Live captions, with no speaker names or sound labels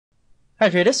Hi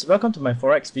traders, welcome to my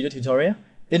Forex video tutorial.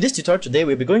 In this tutorial today,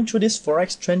 we'll be going through this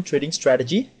Forex trend trading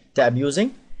strategy that I'm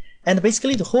using. And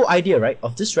basically the whole idea, right,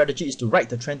 of this strategy is to ride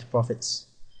the trend to profits.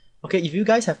 Okay, if you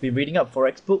guys have been reading up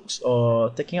Forex books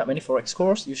or taking up any Forex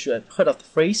course, you should have heard of the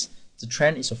phrase, the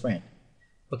trend is your friend.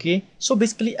 Okay, so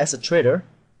basically as a trader,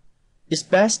 it's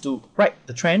best to ride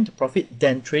the trend to profit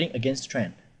than trading against the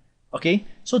trend. Okay,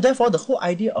 so therefore the whole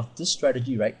idea of this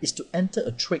strategy, right, is to enter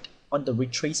a trade on the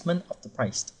retracement of the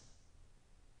price.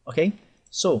 Okay,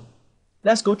 so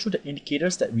let's go through the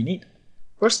indicators that we need.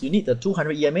 First, you need the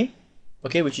 200 EMA,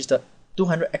 okay, which is the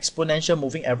 200 exponential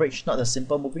moving average, not the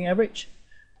simple moving average.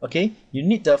 Okay, you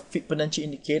need the Fibonacci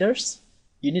indicators,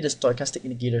 you need the stochastic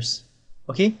indicators.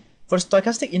 Okay, for the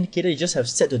stochastic indicator, you just have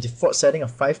set the default setting of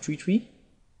 533,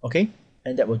 okay,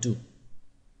 and that will do.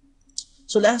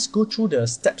 So let's go through the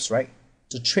steps, right,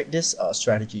 to trade this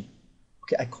strategy.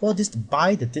 Okay, I call this the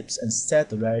buy the dips and sell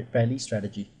the rally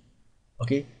strategy.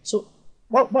 Okay, so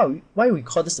why we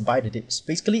call this the buy the dips?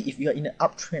 Basically, if you are in an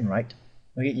uptrend, right,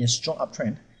 okay, in a strong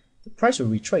uptrend, the price will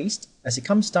retrace. As it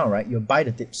comes down, right, you'll buy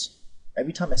the dips.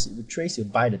 Every time as it retraces,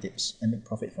 you'll buy the dips and make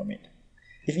profit from it.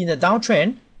 If in a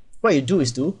downtrend, what you do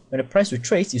is when the price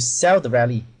retraces, you sell the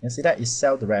rally. You see that? You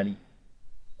sell the rally.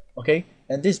 Okay,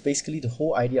 and this is basically the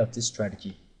whole idea of this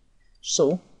strategy.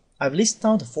 So I've listed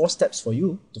down the 4 steps for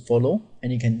you to follow,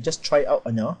 and you can just try it out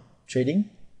on your trading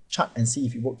chart and see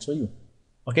if it works for you.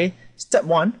 Okay, step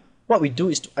 1, what we do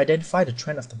is to identify the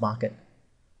trend of the market.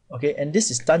 Okay, and this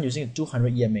is done using a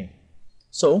 200 EMA.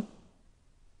 So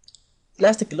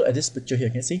let's take a look at this picture here.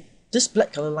 You can see this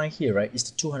black color line here, right, is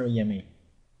the 200 EMA.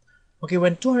 Okay,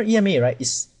 when 200 EMA, right,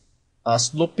 is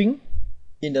sloping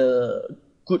in a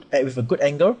good with a good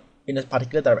angle in a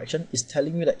particular direction, is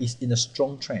telling you that it's in a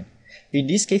strong trend. In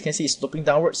this case, you can see it's sloping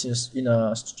downwards in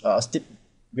a steep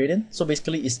gradient. So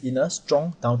basically, it's in a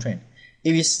strong downtrend.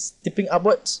 If it's tipping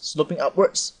upwards, sloping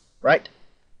upwards, right,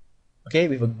 okay,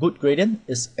 with a good gradient,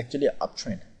 it's actually an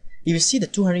uptrend. If you see the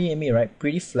 200 EMA, right,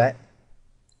 pretty flat,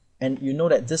 and you know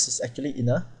that this is actually in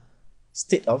a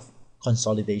state of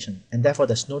consolidation, and therefore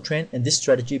there's no trend, and this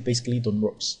strategy basically don't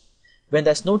works. When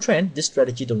there's no trend, this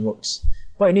strategy don't works.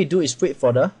 What you need to do is wait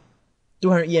for the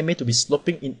 200 EMA to be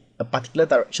sloping in a particular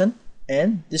direction,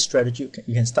 and this strategy,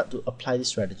 you can start to apply this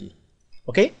strategy.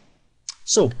 Okay,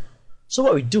 so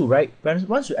what we do, right,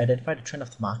 once we identify the trend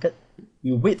of the market,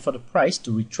 we wait for the price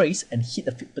to retrace and hit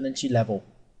the Fibonacci level.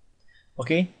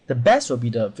 Okay, the best will be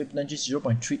the Fibonacci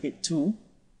 0.382,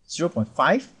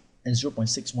 0.5, and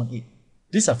 0.618.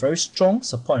 These are very strong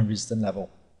support and resistance level.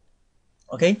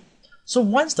 Okay, so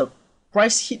once the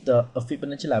price hit the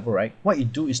Fibonacci level, right, what you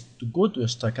do is to go to a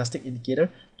stochastic indicator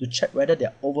to check whether they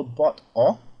are overbought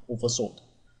or oversold.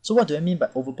 So what do I mean by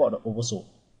overbought or oversold?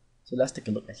 So let's take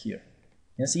a look at here.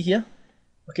 You can see here,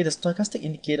 okay, the stochastic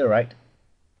indicator, right,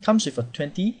 comes with a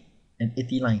 20 and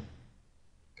 80 line.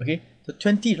 Okay, the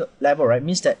 20 level, right,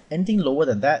 means that anything lower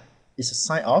than that is a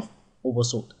sign of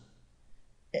oversold.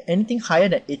 Anything higher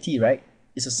than 80, right,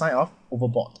 is a sign of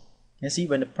overbought. You can see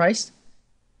when the price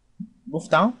move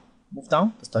down,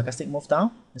 the stochastic move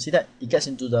down, you see that it gets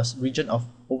into the region of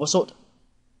oversold,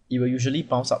 it will usually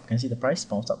bounce up. You can see the price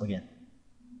bounce up again.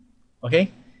 Okay, and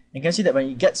you can see that when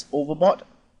it gets overbought,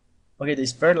 okay,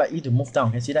 it's very likely to move down.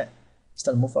 You can see that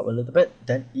start to move up a little bit,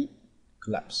 then it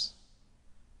collapses.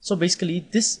 So basically,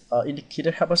 this indicator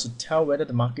helps us to tell whether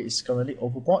the market is currently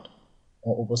overbought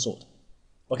or oversold.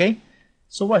 Okay,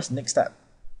 so what is the next step?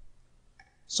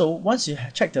 So once you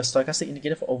check the stochastic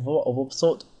indicator for overbought or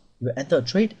oversold, you will enter a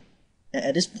trade, and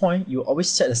at this point, you will always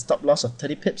set a stop loss of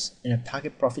 30 pips and a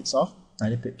target profits of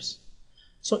 90 pips.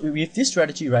 So with this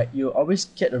strategy, right, you always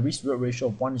get a risk-reward ratio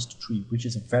of 1:3, which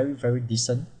is a very, very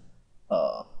decent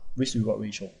risk-reward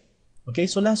ratio. Okay,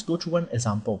 so let's go through one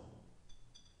example.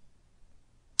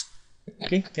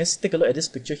 Okay, let's take a look at this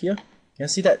picture here. You can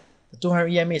see that the 200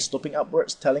 EMA is sloping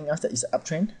upwards, telling us that it's an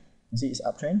uptrend. You see it's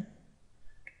uptrend.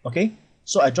 Okay,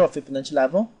 so I draw a Fibonacci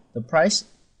level. The price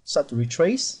start to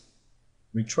retrace,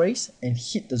 and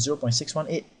hit the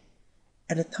 0.618.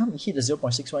 At the time it hit the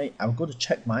 0.618, I will go to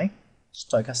check my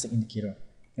stochastic indicator.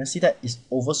 You can see that it's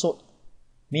oversold,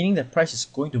 meaning the price is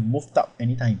going to move up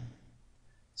anytime.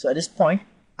 So at this point,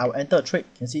 I will enter a trade.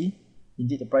 You can see,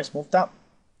 indeed the price moved up,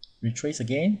 retrace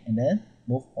again, and then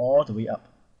move all the way up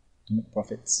to make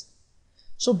profits.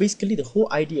 So basically the whole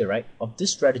idea, right, of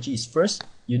this strategy is, first,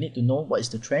 you need to know what is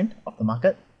the trend of the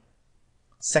market.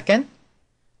 Second,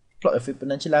 plot a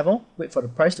Fibonacci level, wait for the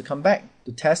price to come back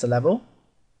to test the level.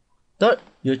 Third,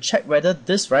 you check whether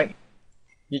this, right,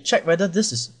 you check whether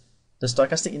this is the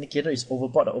stochastic indicator is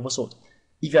overbought or oversold.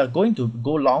 If you are going to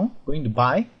go long, going to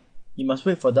buy, you must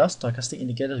wait for the stochastic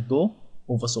indicator to go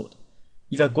oversold.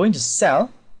 if you're going to sell,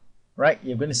 right,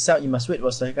 you're going to sell, you must wait for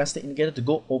the stochastic indicator to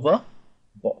go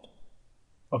overbought.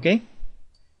 Okay,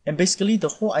 and basically the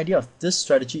whole idea of this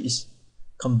strategy is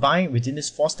combined within these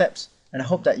 4 steps, and I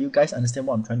hope that you guys understand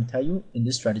what I'm trying to tell you in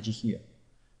this strategy here.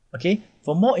 Okay,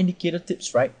 for more indicator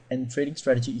tips, right, and trading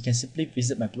strategy, you can simply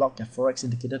visit my blog at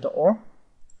forexindicator.org.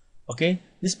 Okay,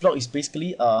 this blog is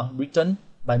basically written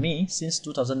by me since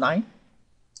 2009.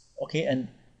 Okay, and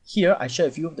here I share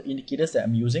a few of the indicators that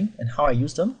I'm using and how I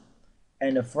use them,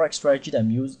 and the forex strategy that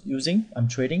I'm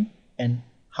trading, and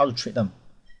how to trade them.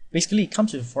 Basically, it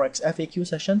comes with a forex FAQ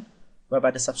session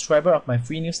whereby the subscriber of my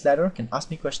free newsletter can ask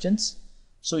me questions.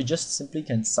 So you just simply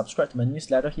can subscribe to my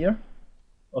newsletter here.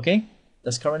 Okay,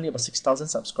 there's currently about 6,000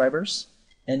 subscribers,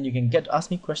 and you can get to ask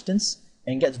me questions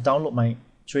and get to download my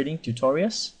trading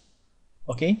tutorials.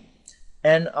 Okay,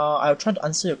 and I'll try to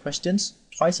answer your questions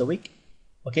twice a week.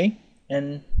 Okay,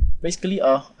 and basically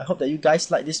I hope that you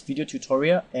guys like this video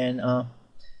tutorial, and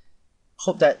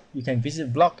hope that you can visit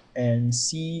the blog and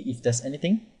see if there's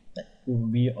anything that will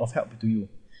be of help to you.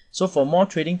 So for more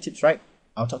trading tips, right,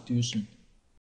 I'll talk to you soon.